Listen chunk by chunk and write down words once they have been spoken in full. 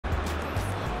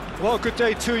Well, good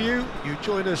day to you. You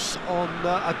join us on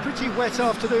a pretty wet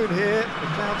afternoon here. The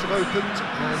clouds have opened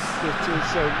and it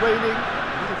is raining,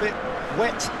 a little bit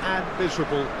wet and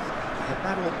miserable. But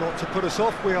that ought not to put us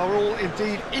off. We are all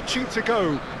indeed itching to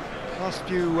go. Last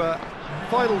few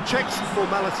final checks and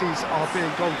formalities are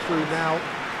being gone through now.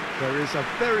 There is a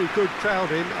very good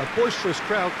crowd in, a boisterous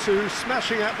crowd too,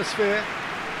 smashing atmosphere.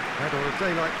 And on a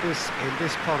day like this, in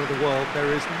this part of the world,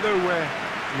 there is nowhere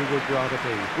you would rather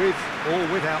be, with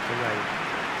or without the rain.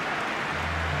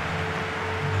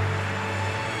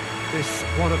 This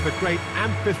one of the great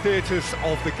amphitheatres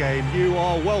of the game. You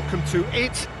are welcome to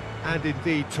it, and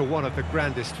indeed to one of the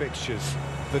grandest fixtures.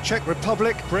 The Czech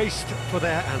Republic braced for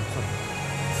their anthem.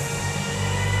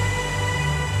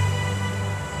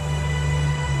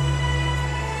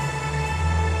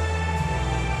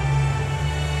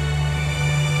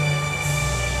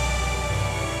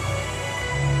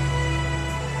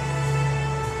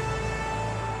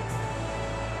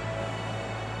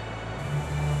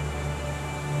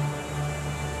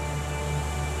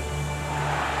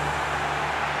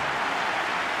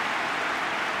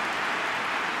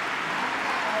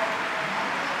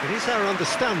 It is our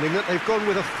understanding that they've gone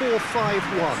with a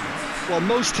 4-5-1. Well,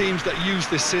 most teams that use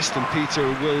this system, Peter,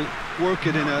 will work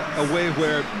it in a way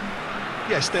where,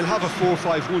 yes, they'll have a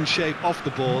 4-5-1 shape off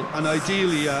the ball and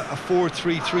ideally a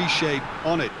 4-3-3 shape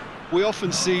on it. We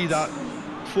often see that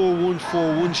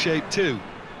 4-1-4-1 shape too,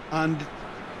 and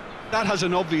that has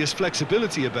an obvious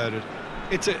flexibility about it.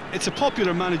 It's a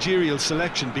popular managerial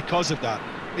selection because of that.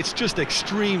 It's just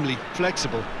extremely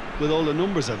flexible with all the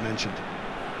numbers I've mentioned.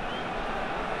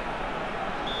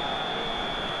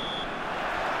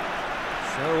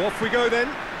 So off we go then.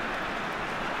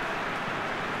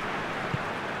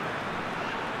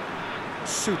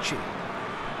 Suchi.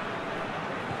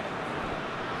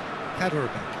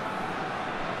 Kaderabek.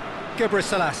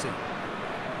 Gebrselassie.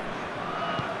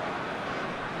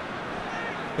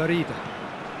 Garida.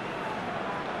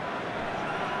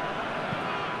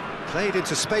 Played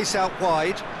into space out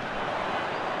wide.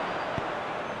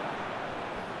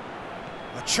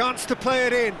 A chance to play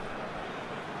it in.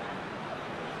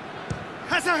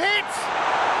 Has a hit!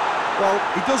 Well,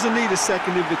 he doesn't need a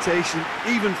second invitation,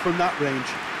 even from that range.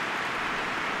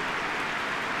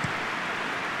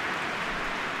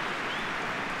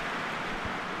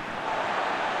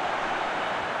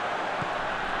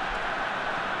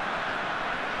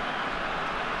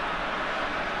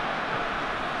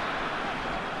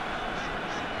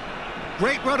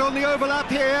 Great run on the overlap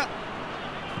here.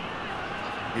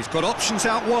 He's got options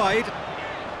out wide.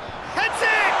 Heads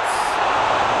it!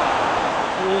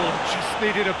 Oh, just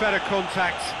needed a better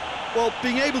contact. Well,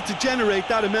 being able to generate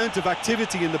that amount of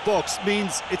activity in the box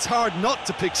means it's hard not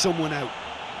to pick someone out.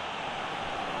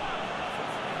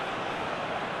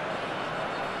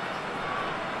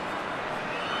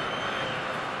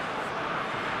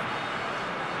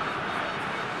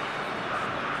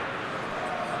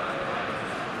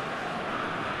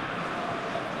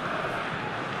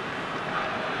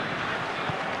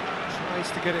 Tries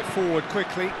to get it forward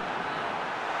quickly.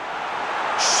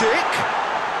 Schick!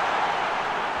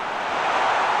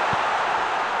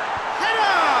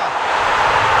 Header!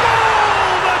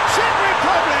 Goal! The Czech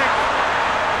Republic!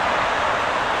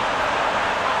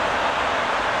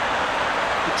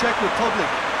 The Czech Republic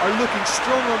are looking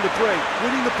strong on the break.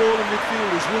 Winning the ball in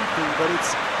midfield is one thing, but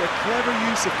it's the clever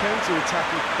use of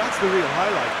counter-attacking. That's the real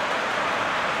highlight.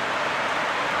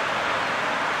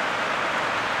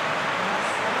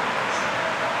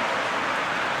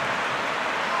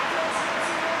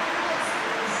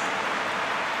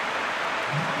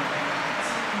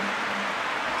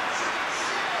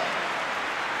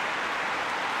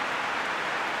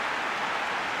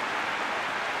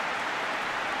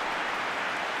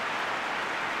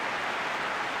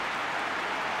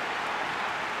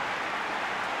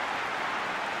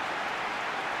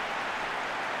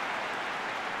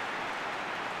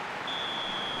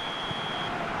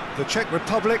 The Czech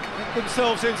Republic get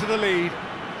themselves into the lead.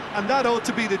 And that ought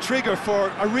to be the trigger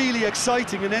for a really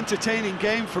exciting and entertaining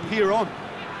game from here on.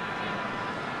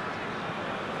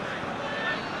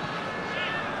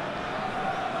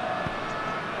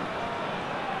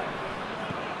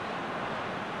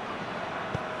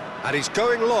 And he's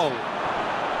going long.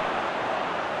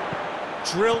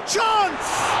 Drill chance!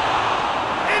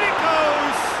 In it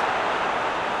goes!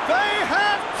 They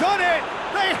have done it!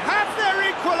 They have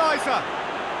their equaliser!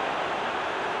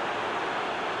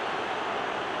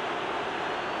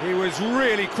 He was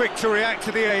really quick to react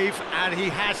to the Ave, and he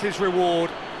has his reward.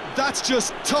 That's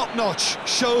just top-notch.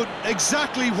 Showed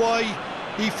exactly why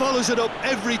he follows it up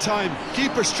every time.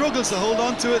 Keeper struggles to hold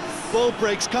on to it, ball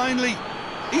breaks kindly.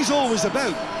 He's always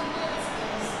about.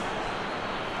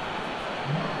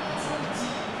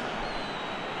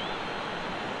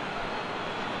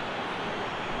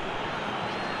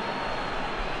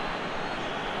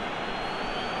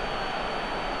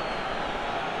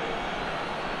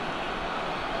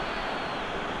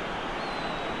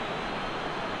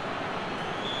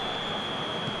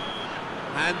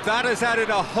 And that has added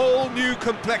a whole new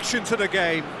complexion to the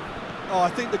game. Oh, I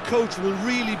think the coach will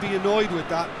really be annoyed with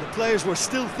that. The players were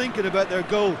still thinking about their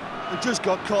goal and just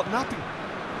got caught napping.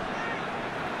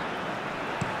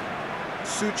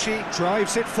 Suchi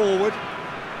drives it forward.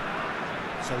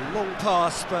 It's a long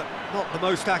pass, but not the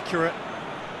most accurate.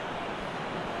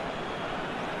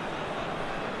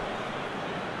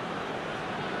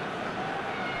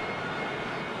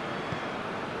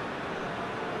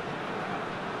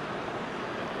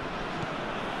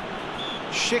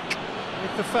 Schick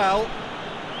with the foul.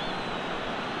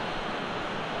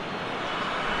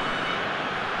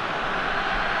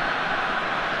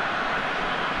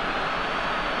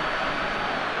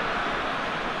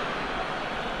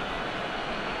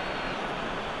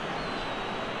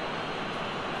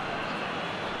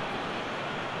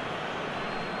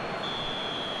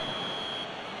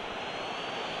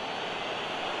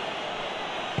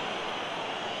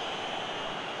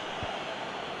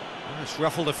 It's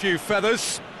ruffled a few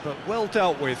feathers, but well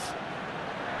dealt with.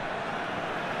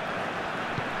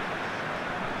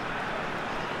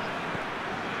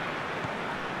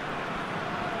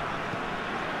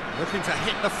 Looking to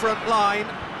hit the front line.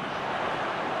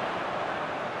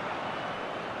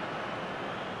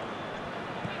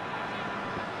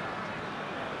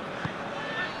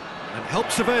 And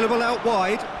help's available out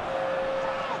wide.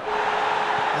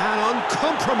 An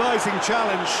uncompromising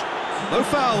challenge. No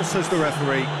foul, says the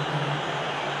referee.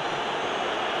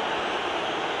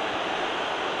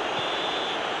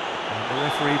 The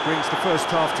referee brings the first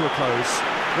half to a close.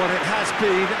 Well, it has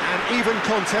been an even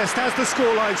contest, as the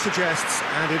scoreline suggests,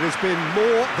 and it has been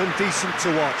more than decent to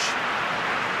watch.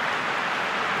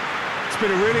 It's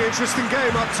been a really interesting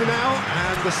game up to now,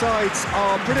 and the sides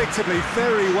are predictably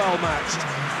very well matched.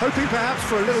 Hoping perhaps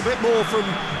for a little bit more from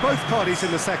both parties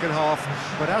in the second half,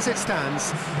 but as it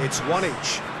stands, it's one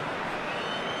each.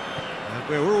 And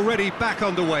we're already back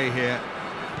underway here.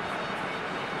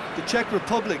 The Czech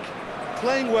Republic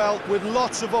playing well with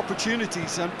lots of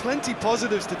opportunities and plenty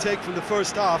positives to take from the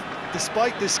first half.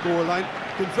 Despite this scoreline,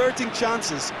 converting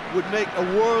chances would make a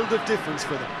world of difference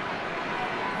for them.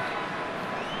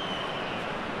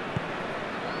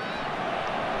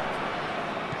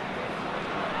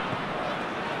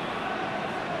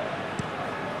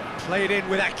 Played in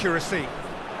with accuracy.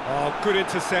 Oh, good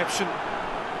interception.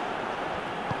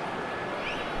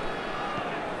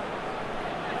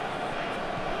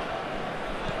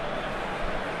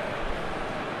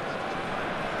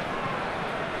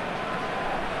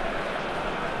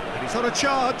 He's on a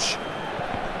charge.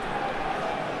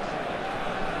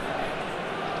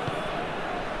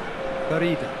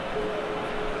 Barida.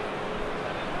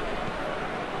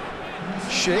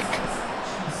 Schick.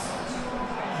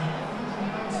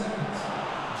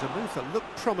 It was a move that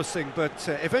looked promising, but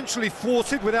eventually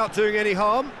thwarted without doing any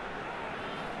harm.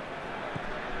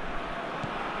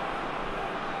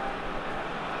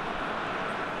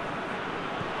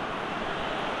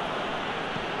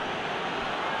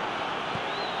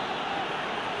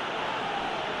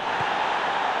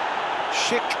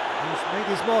 Schick, who's made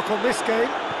his mark on this game.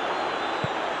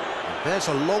 And there's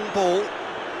a long ball.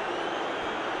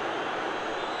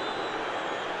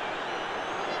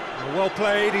 Well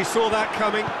played, he saw that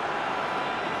coming.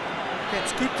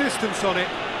 Gets good distance on it.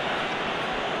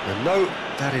 And no,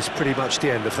 that is pretty much the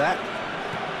end of that.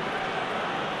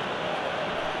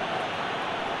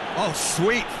 Oh,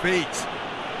 sweet feet.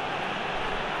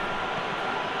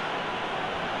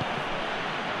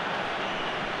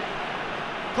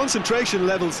 Concentration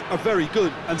levels are very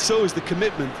good, and so is the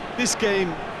commitment. This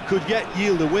game could yet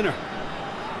yield a winner.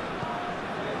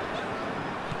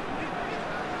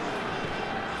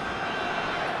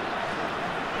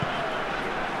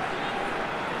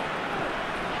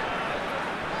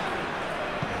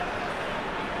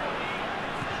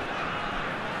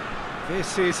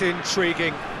 This is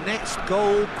intriguing. Next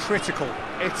goal critical.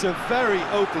 It's a very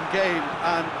open game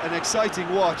and an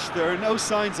exciting watch. There are no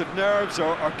signs of nerves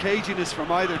or caginess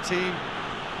from either team.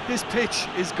 This pitch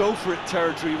is go-for-it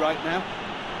territory right now.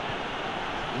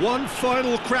 One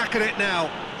final crack at it now.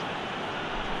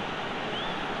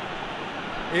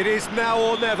 It is now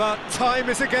or never. Time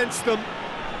is against them.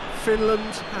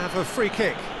 Finland have a free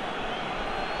kick.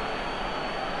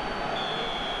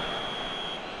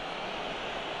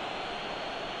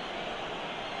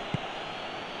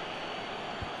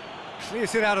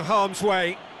 Clears it out of harm's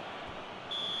way.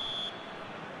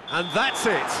 And that's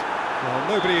it.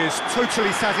 Well, nobody is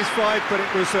totally satisfied, but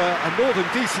it was a more than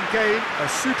decent game, a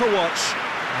super watch,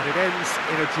 and it ends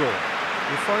in a draw.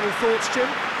 Your final thoughts, Jim?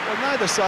 Well, neither side